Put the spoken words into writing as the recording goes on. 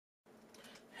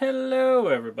Hello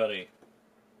everybody,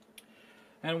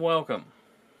 and welcome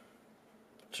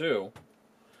to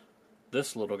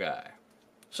this little guy.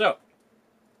 So,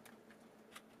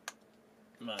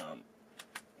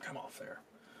 come off there.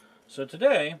 So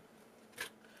today,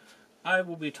 I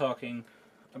will be talking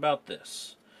about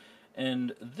this.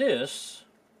 And this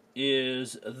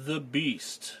is the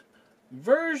Beast,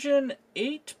 version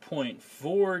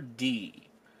 8.4D.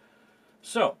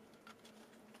 So,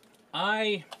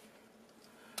 I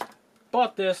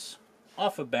bought this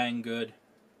off of Banggood.com.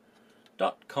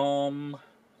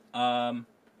 Got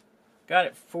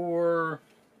it for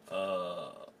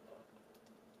 $50,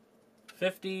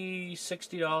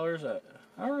 $60.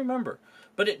 I don't remember.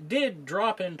 But it did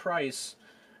drop in price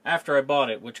after I bought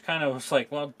it, which kind of was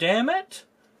like, well, damn it.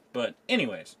 But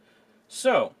anyways,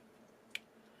 so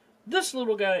this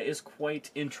little guy is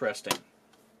quite interesting.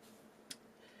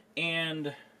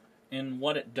 And in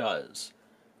what it does.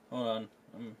 Hold on,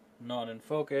 I'm not in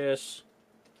focus.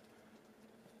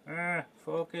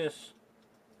 Focus.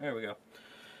 There we go.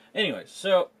 Anyways,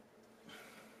 so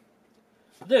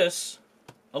this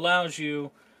allows you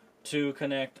to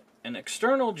connect an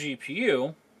external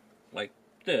GPU, like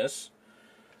this,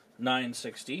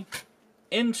 960,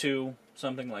 into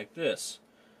something like this,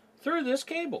 through this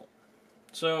cable.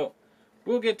 So,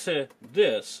 we'll get to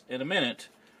this in a minute,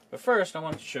 but first I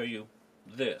want to show you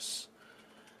this.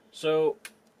 So,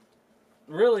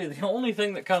 really the only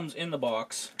thing that comes in the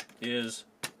box is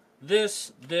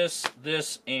this,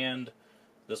 and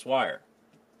this wire.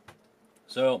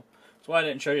 So, that's why I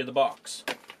didn't show you the box.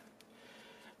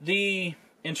 The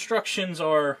instructions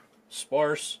are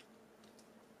sparse.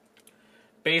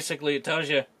 Basically, it tells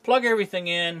you, plug everything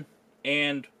in,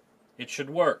 and it should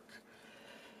work.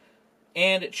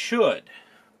 And it should.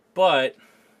 But,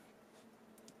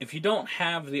 if you don't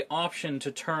have the option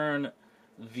to turn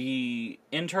the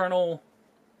internal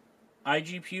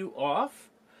iGPU off,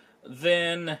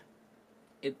 then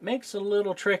it makes it a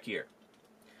little trickier.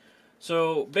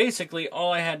 So, basically,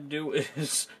 all I had to do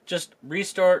is just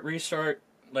restart,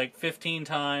 like 15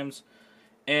 times,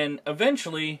 and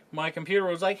eventually my computer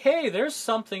was like, hey, there's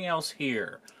something else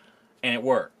here, and it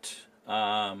worked,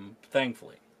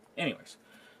 thankfully. Anyways,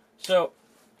 so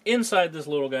inside this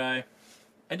little guy,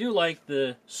 I do like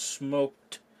the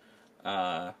smoked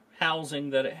housing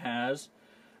that it has,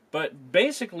 but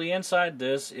basically inside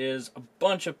this is a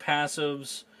bunch of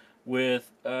passives with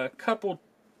a couple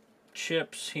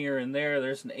chips here and there.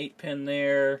 There's an 8-pin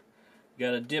there.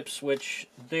 Got a dip switch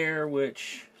there,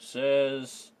 which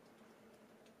says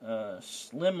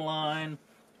Slimline.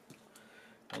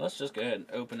 Well, let's just go ahead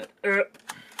and open it up.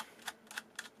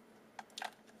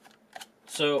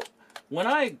 So, when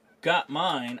I got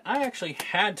mine, I actually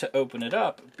had to open it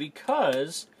up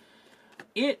because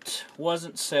it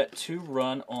wasn't set to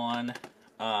run on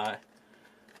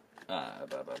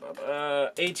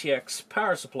ATX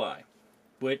power supply,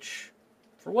 which,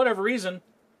 for whatever reason,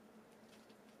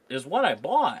 is what I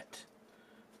bought,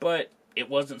 but it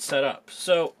wasn't set up.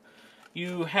 So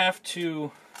you have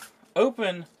to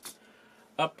open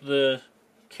up the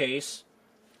case,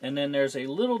 and then there's a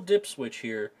little dip switch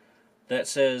here that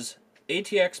says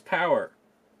ATX power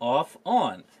off,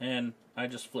 on, and I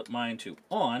just flip mine to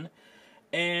on,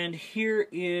 and here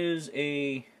is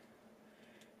a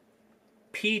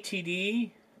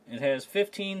PTD. It has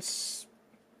 15S,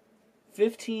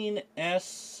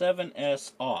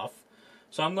 7S off.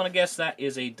 So I'm going to guess that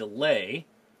is a delay.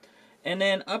 And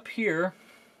then up here,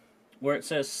 where it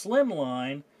says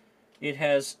Slimline, it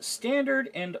has Standard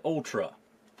and Ultra.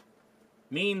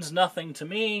 Means nothing to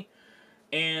me,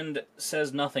 and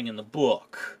says nothing in the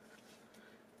book.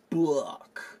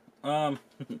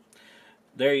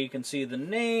 There you can see the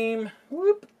name.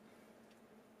 Whoop.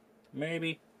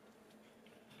 Maybe.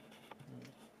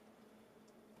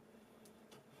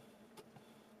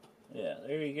 Yeah,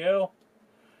 there you go.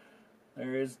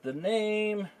 There is the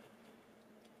name.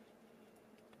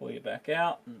 Pull you back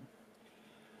out and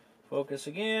focus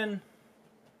again.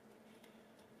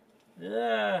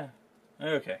 Yeah.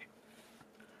 Okay.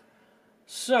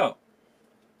 So,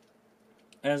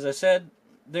 as I said,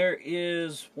 there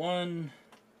is 5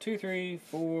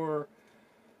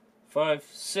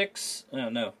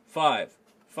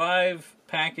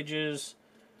 packages,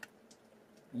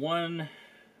 one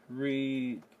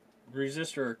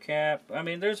resistor or cap. I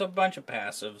mean, there's a bunch of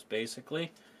passives,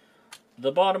 basically.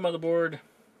 The bottom of the board,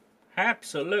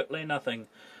 absolutely nothing.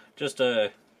 Just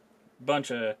a bunch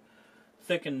of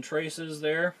thickened traces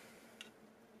there.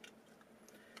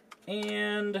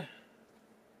 And,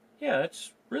 yeah,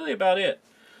 that's really about it.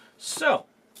 So,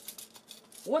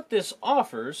 what this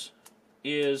offers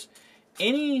is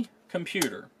any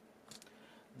computer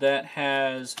that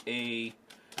has a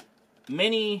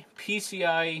mini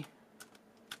PCI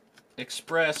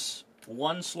Express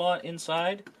 1 slot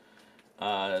inside.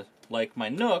 Like my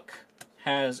Nook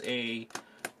has a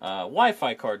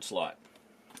Wi-Fi card slot.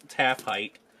 It's half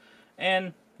height,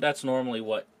 and that's normally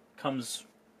what comes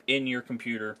in your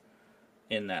computer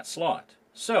in that slot.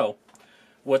 So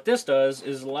what this does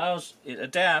is it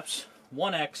adapts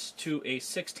 1x to a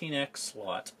 16x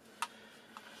slot,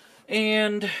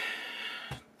 and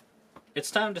it's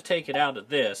time to take it out of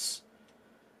this.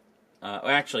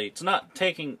 Actually, it's not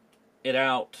taking it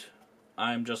out.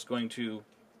 I'm just going to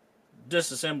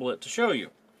disassemble it to show you.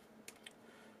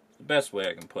 The best way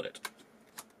I can put it.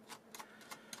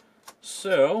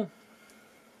 So,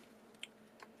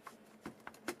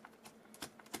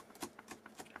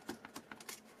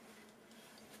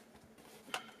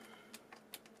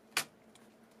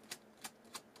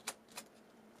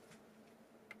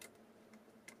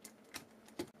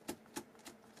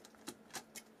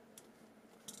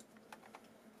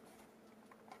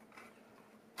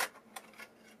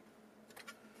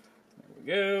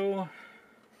 go.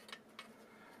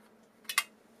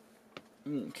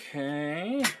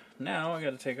 Okay, now I got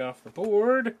to take off the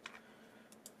board,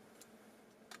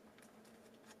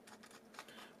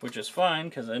 which is fine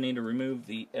because I need to remove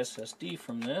the SSD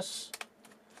from this.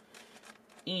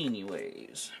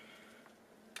 Anyways,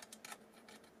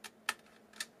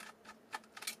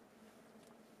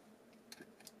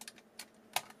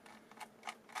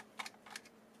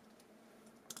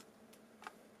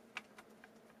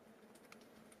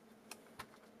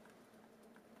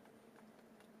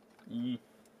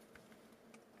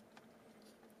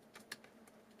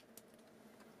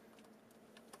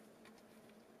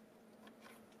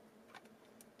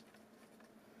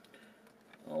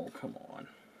 oh, come on.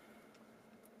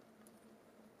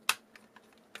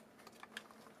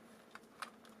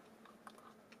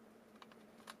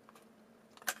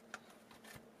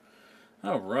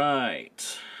 All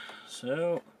right.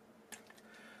 So,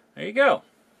 there you go.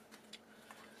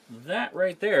 That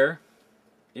right there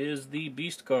is the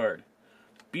Beast card.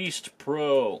 Beast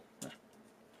Pro.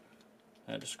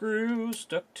 Had a screw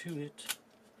stuck to it.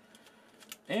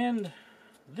 And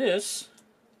this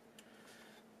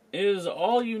is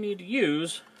all you need to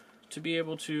use to be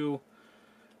able to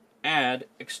add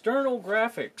external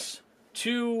graphics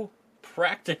to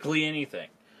practically anything.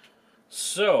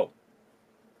 So,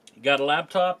 you got a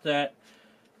laptop that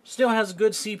still has a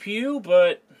good CPU,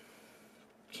 but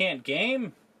can't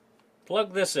game?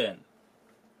 Plug this in.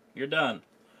 You're done.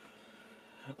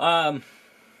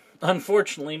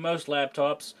 Unfortunately, most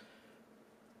laptops,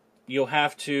 you'll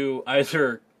have to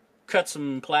either cut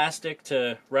some plastic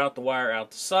to route the wire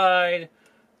out the side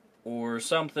or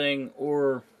something,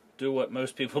 or do what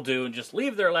most people do and just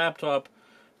leave their laptop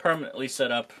permanently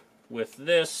set up with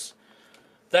this.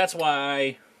 That's why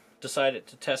I decided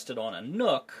to test it on a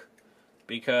Nook,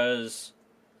 because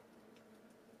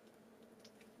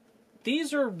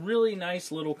these are really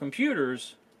nice little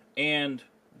computers, and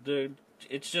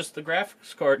it's just the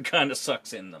graphics card kind of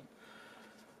sucks in them.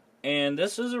 And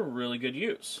this is a really good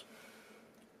use.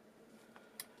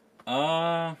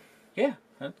 Yeah,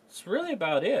 that's really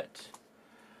about it.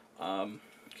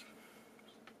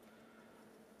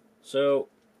 So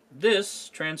this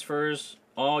transfers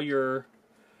all your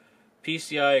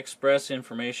PCI Express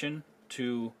information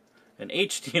to an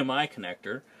HDMI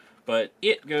connector, but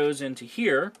it goes into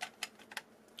here,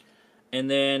 and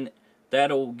then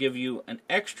that'll give you an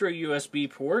extra USB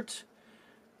port,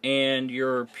 and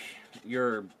your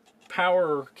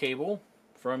power cable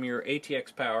from your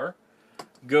ATX power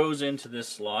goes into this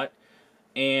slot,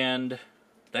 and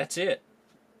that's it.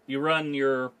 You run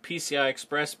your PCI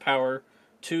Express power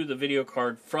to the video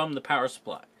card from the power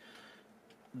supply.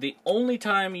 The only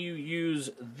time you use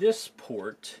this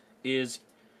port is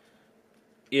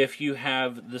if you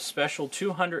have the special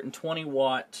 220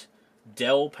 watt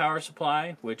Dell power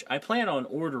supply, which I plan on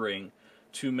ordering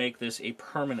to make this a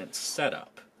permanent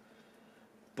setup.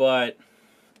 But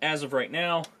as of right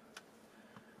now,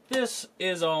 this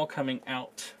is all coming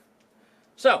out.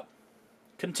 So,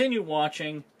 continue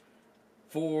watching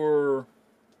for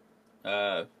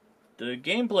the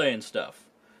gameplay and stuff,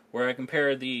 where I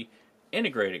compare the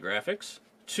integrated graphics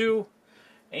to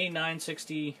a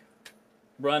 960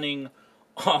 running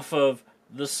off of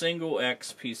the single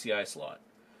X PCI slot.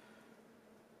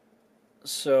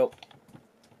 So,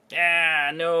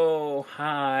 no,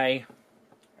 hi.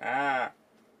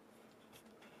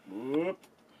 Whoop.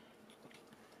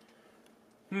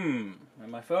 Am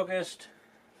I focused?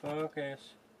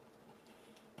 Focus.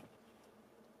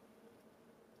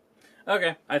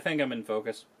 Okay, I think I'm in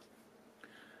focus.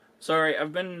 Sorry,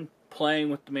 I've been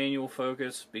playing with the manual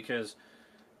focus because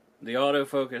the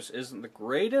autofocus isn't the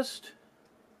greatest,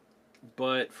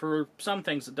 but for some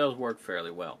things it does work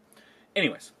fairly well.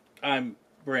 Anyways, I'm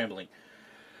rambling.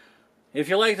 If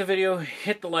you like the video,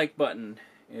 hit the like button.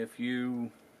 If you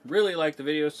really like the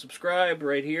video, subscribe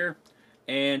right here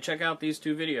and check out these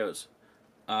two videos.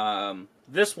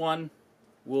 This one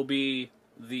will be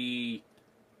the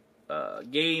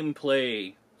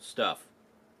gameplay stuff.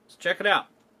 So check it out.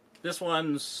 This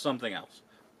one's something else.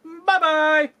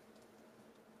 Bye-bye!